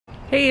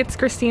Hey, it's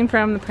Christine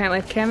from the Plant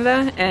Life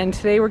Canada, and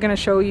today we're going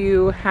to show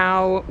you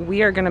how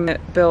we are going to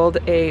build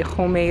a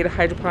homemade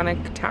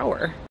hydroponic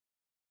tower.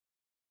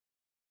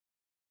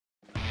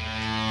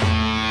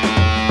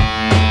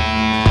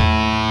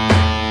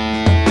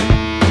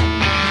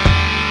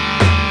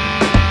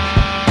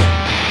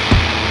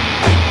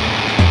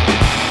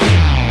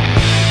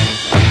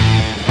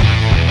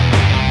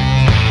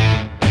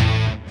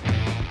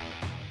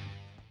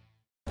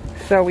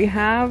 So we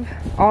have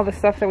all the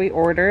stuff that we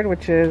ordered,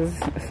 which is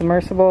a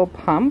submersible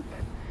pump.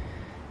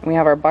 We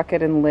have our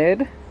bucket and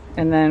lid.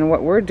 And then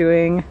what we're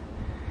doing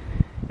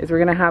is we're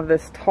gonna have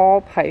this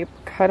tall pipe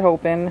cut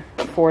open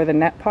for the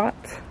net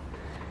pots.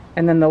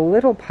 And then the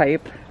little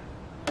pipe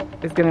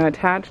is gonna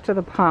attach to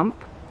the pump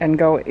and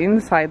go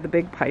inside the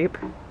big pipe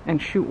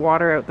and shoot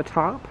water out the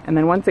top. And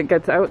then once it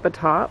gets out the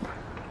top,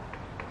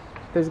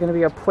 there's gonna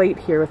be a plate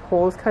here with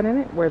holes cut in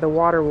it where the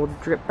water will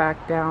drip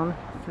back down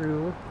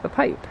through the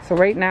pipe. So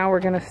right now we're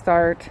going to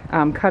start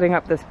cutting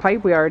up this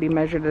pipe. We already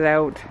measured it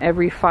out.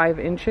 Every 5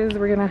 inches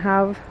we're going to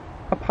have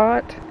a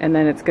pot, and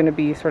then it's going to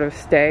be sort of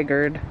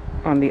staggered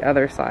on the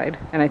other side.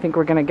 And I think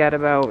we're going to get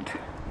about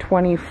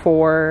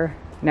 24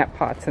 net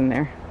pots in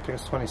there. I think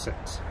it's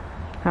 26.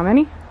 How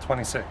many?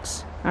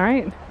 26. All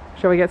right,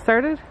 shall we get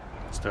started?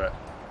 Let's do it.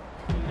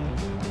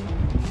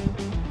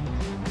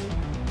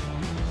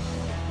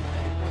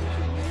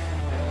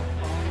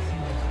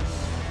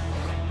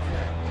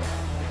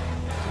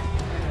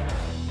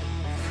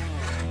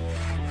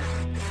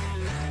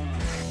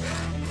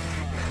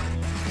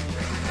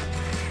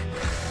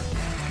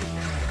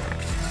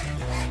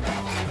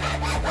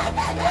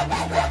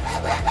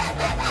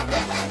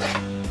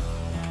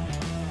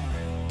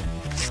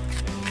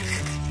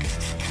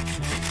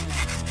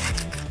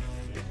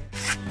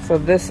 So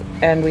this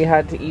end we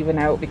had to even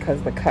out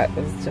because the cut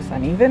was just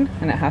uneven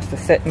and it has to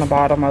sit in the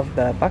bottom of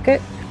the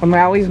bucket. And we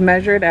always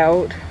measured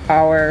out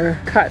our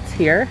cuts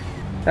here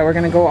that we're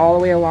gonna go all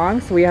the way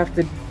along. So we have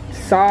to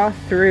saw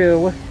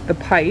through the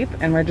pipe,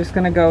 and we're just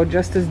gonna go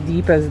just as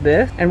deep as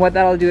this. And what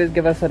that'll do is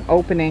give us an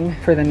opening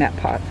for the net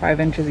pot, 5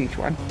 inches each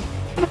one.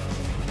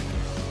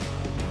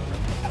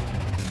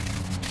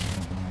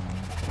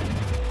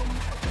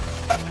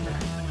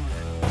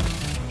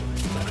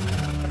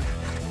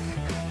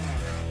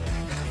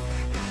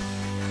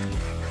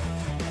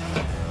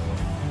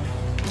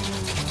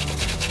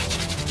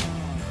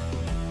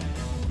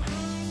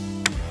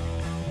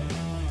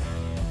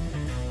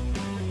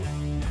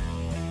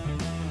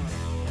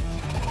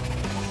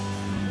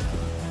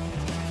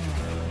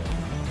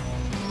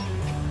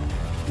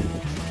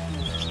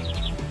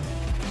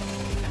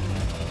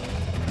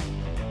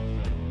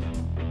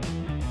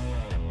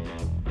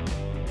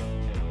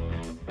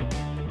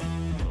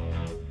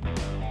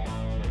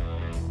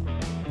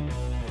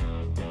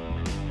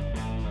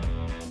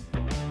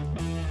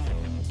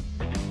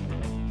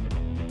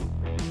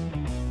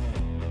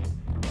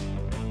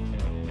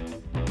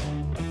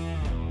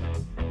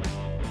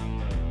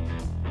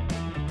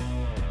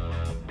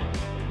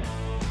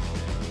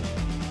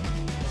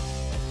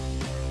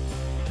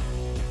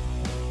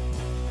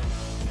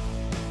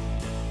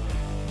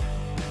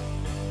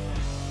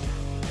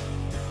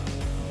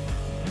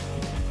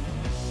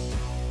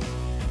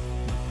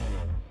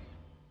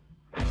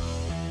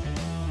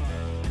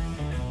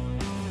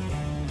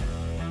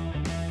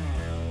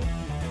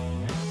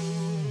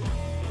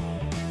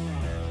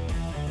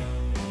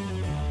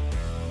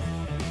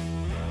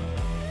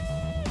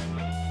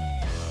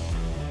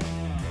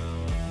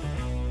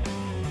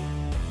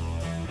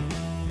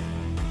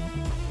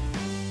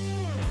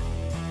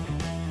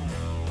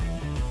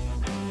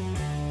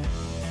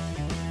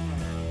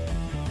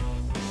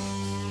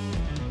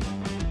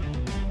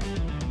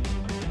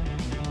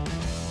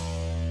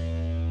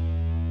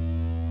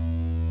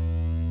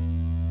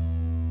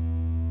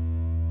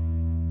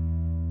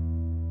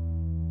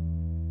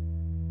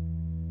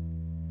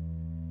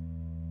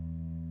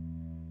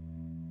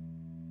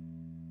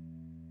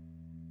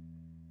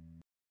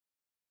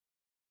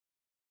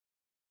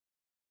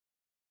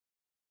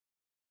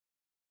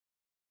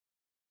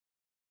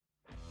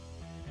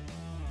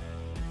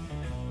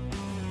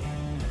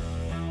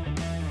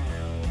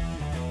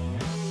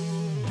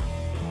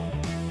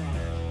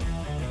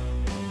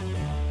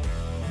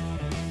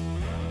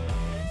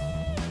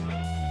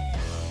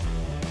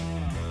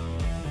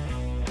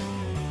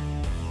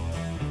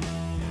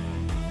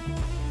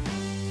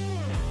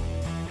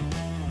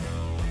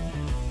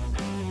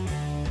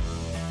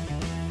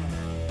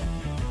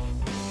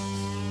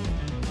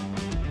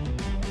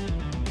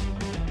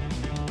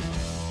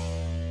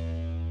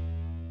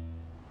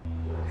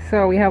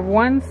 So we have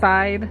one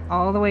side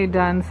all the way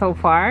done so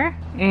far,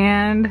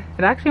 and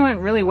it actually went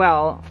really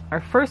well.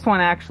 Our first one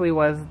actually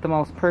was the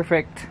most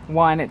perfect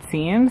one, it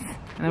seems.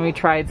 And then we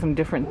tried some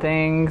different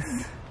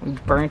things. We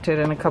burnt it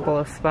in a couple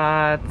of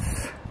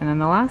spots. And then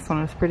the last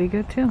one was pretty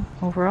good too.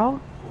 Overall,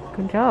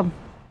 good job.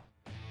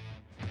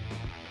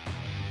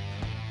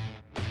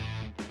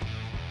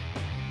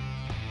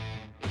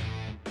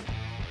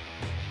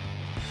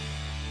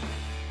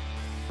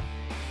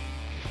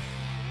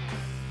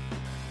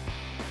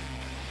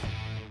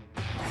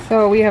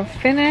 So we have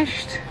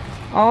finished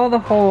all the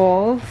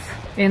holes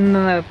in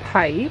the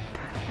pipe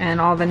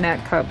and all the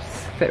net cups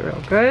fit real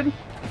good.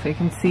 So you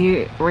can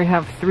see we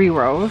have 3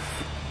 rows.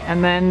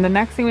 And then the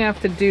next thing we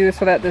have to do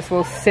so that this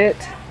will sit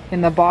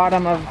in the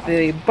bottom of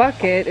the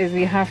bucket is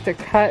we have to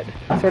cut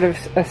sort of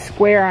a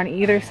square on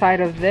either side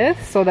of this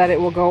so that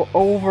it will go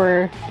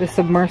over the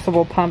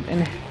submersible pump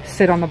and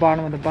sit on the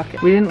bottom of the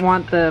bucket. We didn't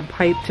want the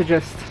pipe to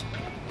just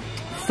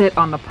sit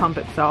on the pump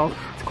itself.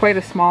 It's quite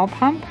a small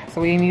pump,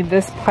 so we need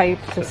this pipe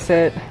to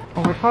sit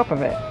over top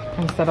of it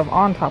instead of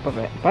on top of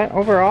it. But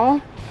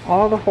overall,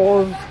 all the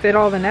holes fit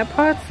all the net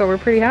pots, so we're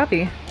pretty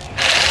happy.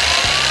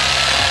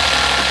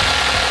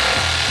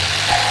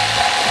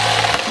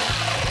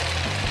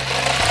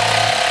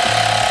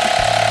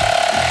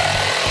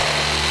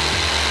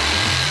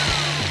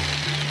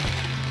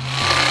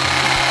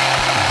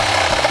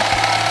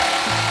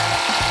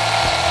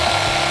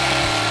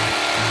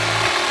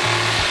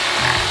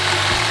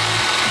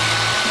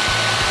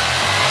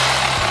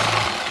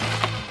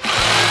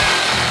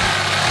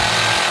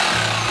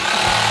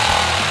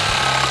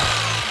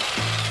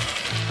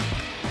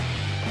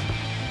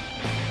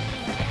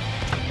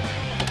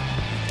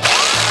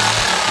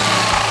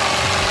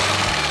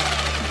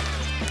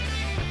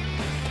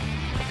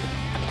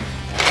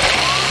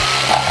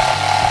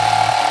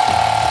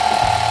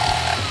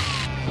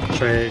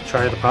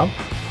 Try the pump.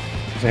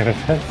 See if it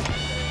fits.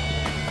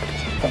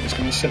 Pump's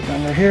gonna sit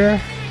under here.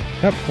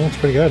 Yep, looks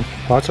pretty good.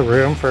 Lots of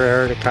room for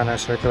air to kind of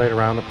circulate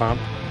around the pump.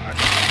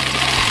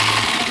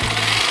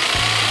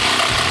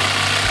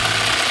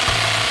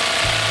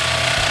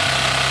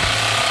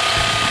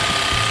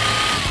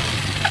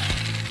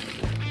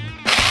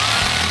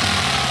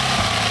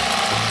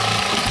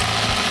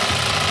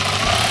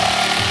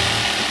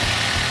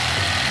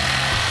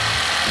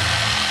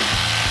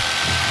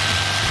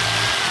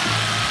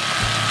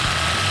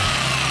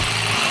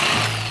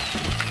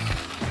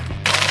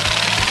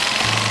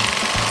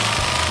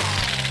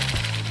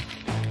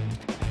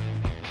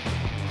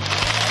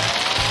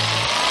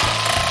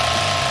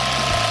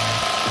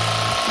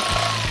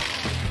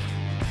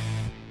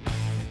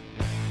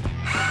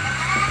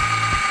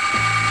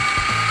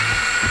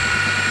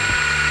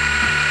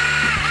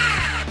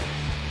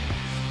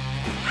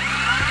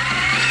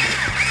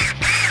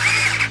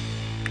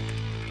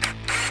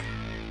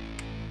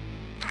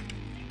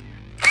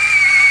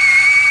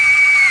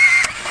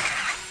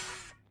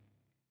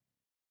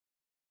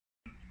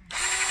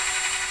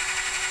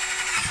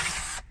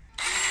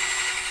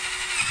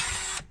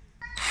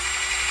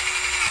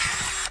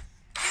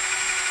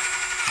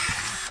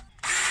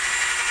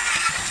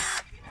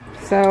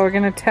 So we're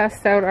gonna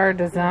test out our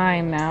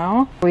design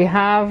now. We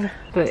have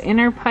the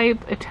inner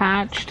pipe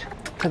attached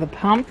to the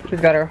pump.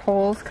 We've got our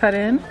holes cut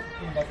in.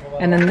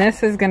 And then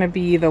this is gonna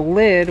be the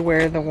lid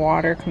where the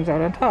water comes out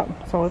on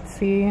top. So let's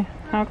see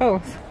how it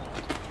goes.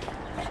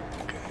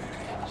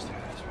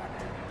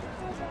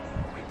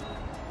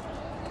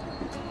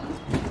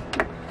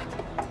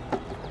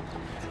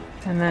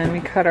 And then we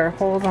cut our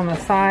holes on the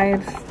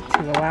sides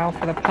to allow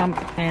for the pump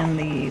and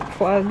the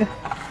plug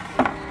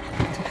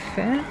to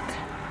fit.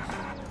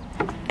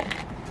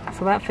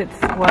 So that fits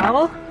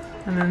well,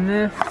 and then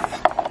this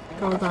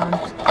goes on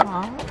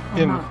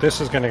top. This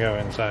is going to go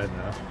inside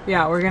now.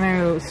 Yeah, we're going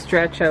to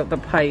stretch out the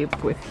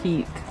pipe with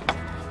heat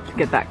to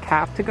get that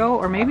cap to go,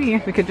 or maybe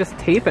we could just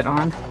tape it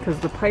on because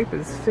the pipe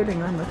is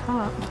sitting on the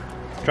top.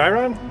 Dry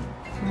run?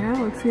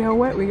 Yeah, let's see how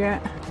wet we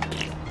get.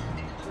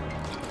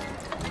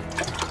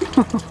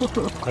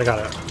 I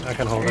got it. I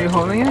can hold it. Are you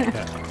holding it?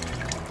 Yeah.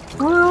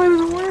 Oh,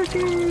 it's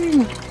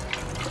working!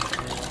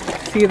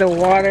 See, the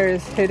water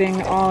is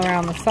hitting all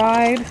around the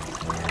side.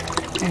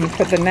 And you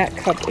put the net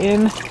cup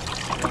in,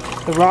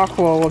 the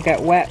rockwool will get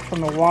wet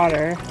from the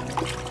water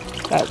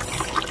that's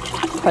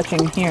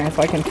touching here,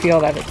 so I can feel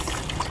that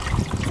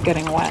it's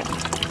getting wet.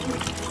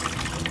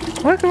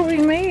 Look what we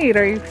made!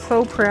 Are you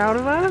so proud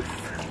of us?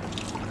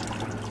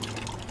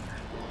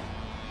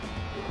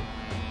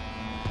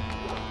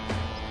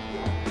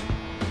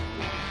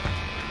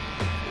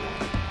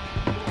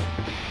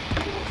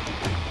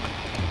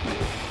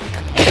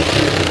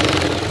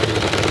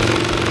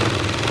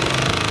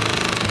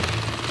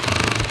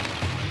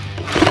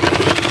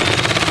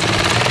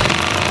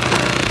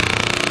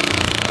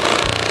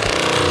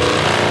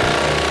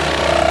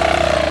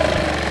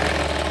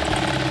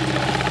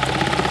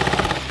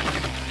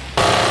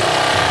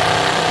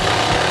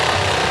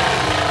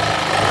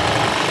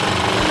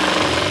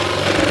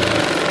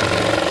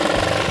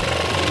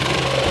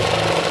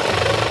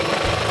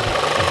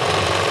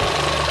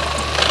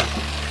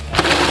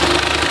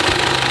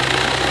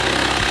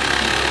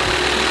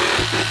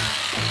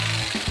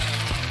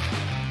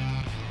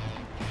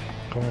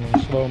 Going in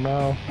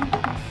slow-mo.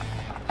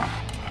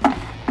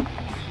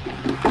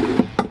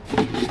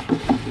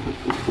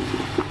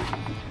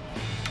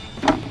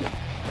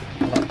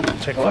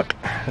 Take a look.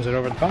 Is it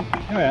over the pump?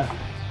 Oh yeah.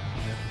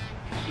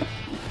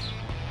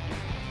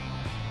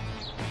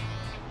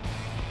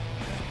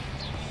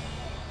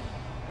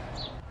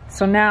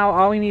 So now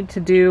all we need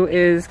to do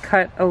is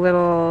cut a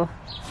little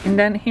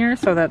indent here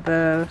so that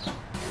the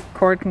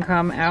cord can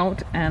come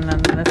out, and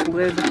then this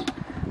lid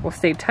will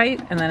stay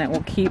tight, and then it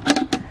will keep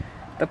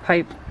the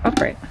pipe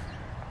upright.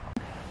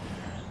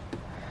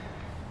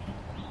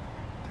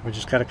 We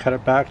just got to cut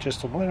it back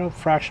just a little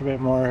fraction bit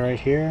more right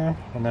here,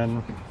 and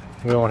then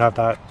we won't have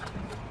that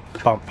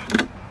bump.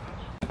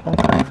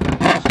 Okay.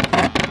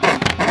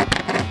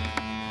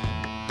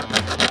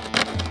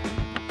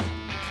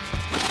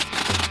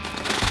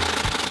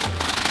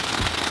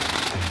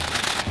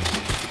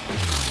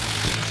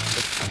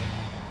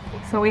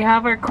 So we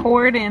have our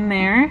cord in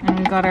there, and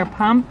we've got our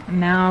pump.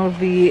 Now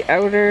the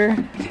outer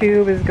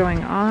tube is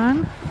going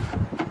on.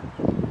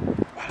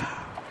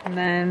 And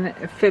then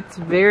it fits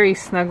very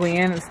snugly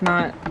in. It's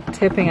not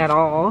tipping at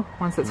all.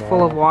 Once it's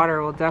full of water,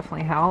 it will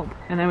definitely help.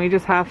 And then we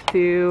just have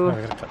to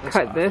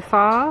cut this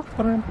off.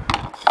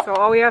 So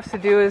all we have to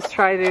do is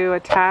try to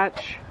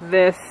attach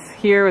this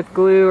here with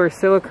glue or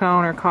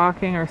silicone or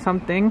caulking or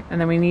something.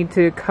 And then we need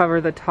to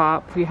cover the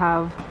top. If you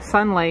have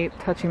sunlight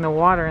touching the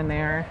water in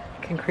there,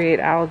 it can create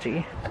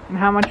algae. And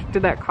how much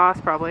did that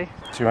cost? Probably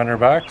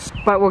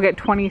 $200. But we'll get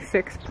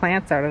 26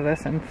 plants out of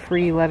this and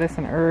free lettuce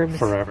and herbs.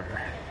 Forever.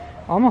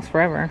 Almost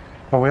forever.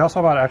 But we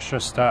also bought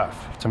extra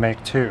stuff to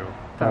make two.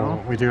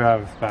 So we do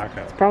have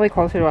backup. It's probably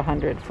closer to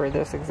 100 for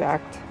this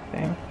exact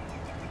thing.